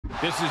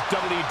This is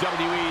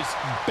WWE's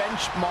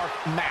benchmark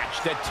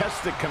match that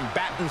tests the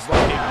combatants like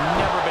they've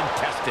never been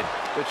tested.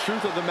 The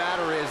truth of the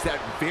matter is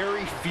that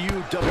very few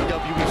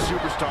WWE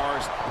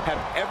superstars have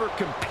ever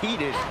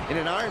competed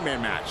in an Iron Man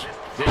match.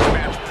 This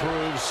match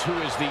proves who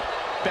is the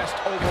best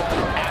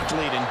overall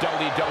athlete in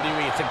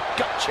WWE. It's a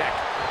gut check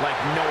like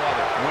no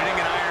other.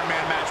 Winning an Iron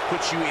Man match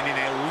puts you in an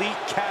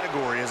elite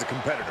category as a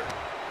competitor.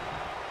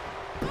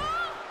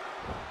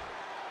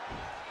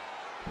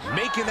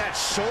 Making that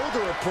shoulder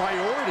a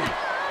priority.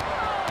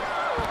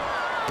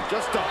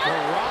 Just a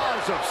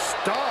barrage of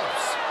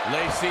stomps.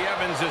 Lacey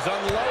Evans is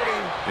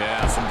unloading.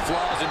 Yeah, some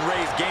flaws in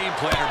Ray's game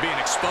plan are being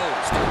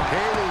exposed.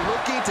 Bayley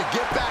looking to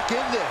get back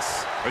in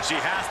this. But she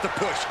has to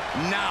push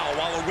now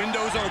while the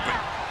window's open.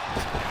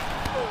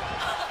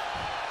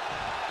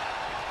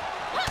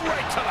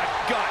 Right to the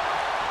gut.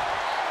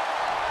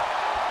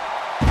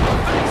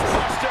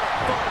 Facebuster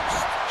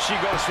first. She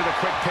goes for the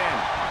quick pin.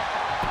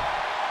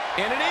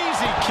 And an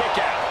easy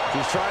kick out.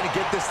 She's trying to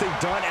get this thing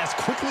done as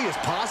quickly as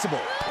possible.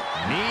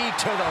 Knee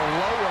to the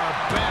lower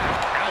back.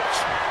 Ouch.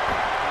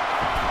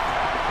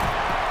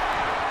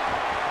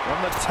 From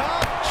the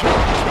top,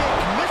 drop kick,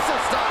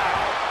 missile style.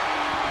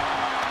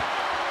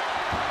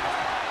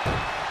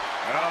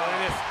 Oh,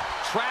 it is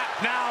trapped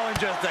now in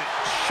just a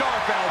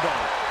sharp elbow.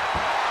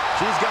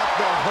 She's got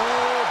the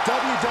whole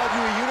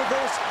WWE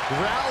Universe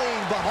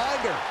rallying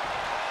behind her.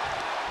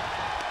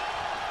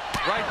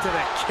 Right to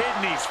the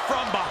kidneys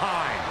from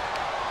behind.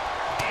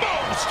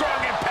 Boom!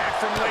 Strong impact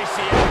from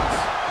Lacey Evans.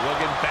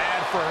 Looking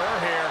bad for her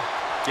here.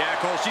 Yeah,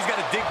 Cole, she's got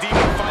to dig deep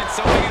and find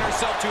something in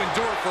herself to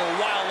endure for a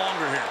while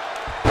longer here.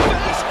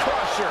 Face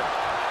crusher.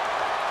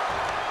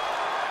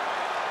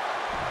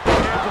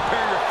 Can't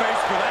prepare your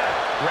face for that.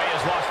 Ray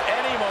has lost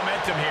any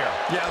momentum here.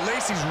 Yeah,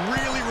 Lacey's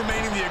really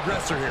remaining the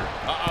aggressor here.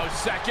 Uh-oh,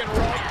 second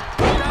rope.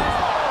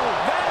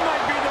 That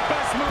might be the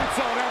best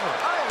moonsault ever.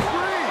 I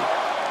agree.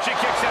 She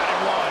kicks out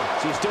at one.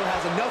 She still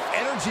has enough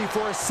energy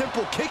for a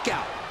simple kick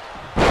out.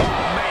 Oh,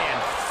 man,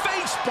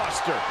 face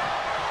buster.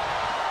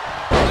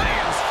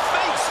 Lands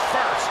face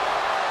first.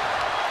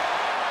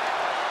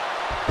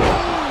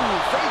 Ooh,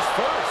 face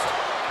first.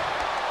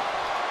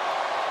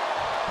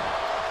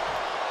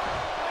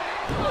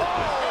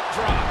 Oh,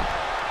 drop.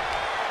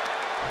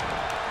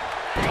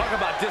 Talk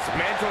about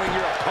dismantling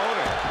your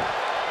opponent.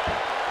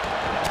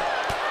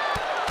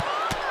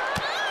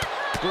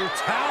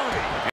 Brutality.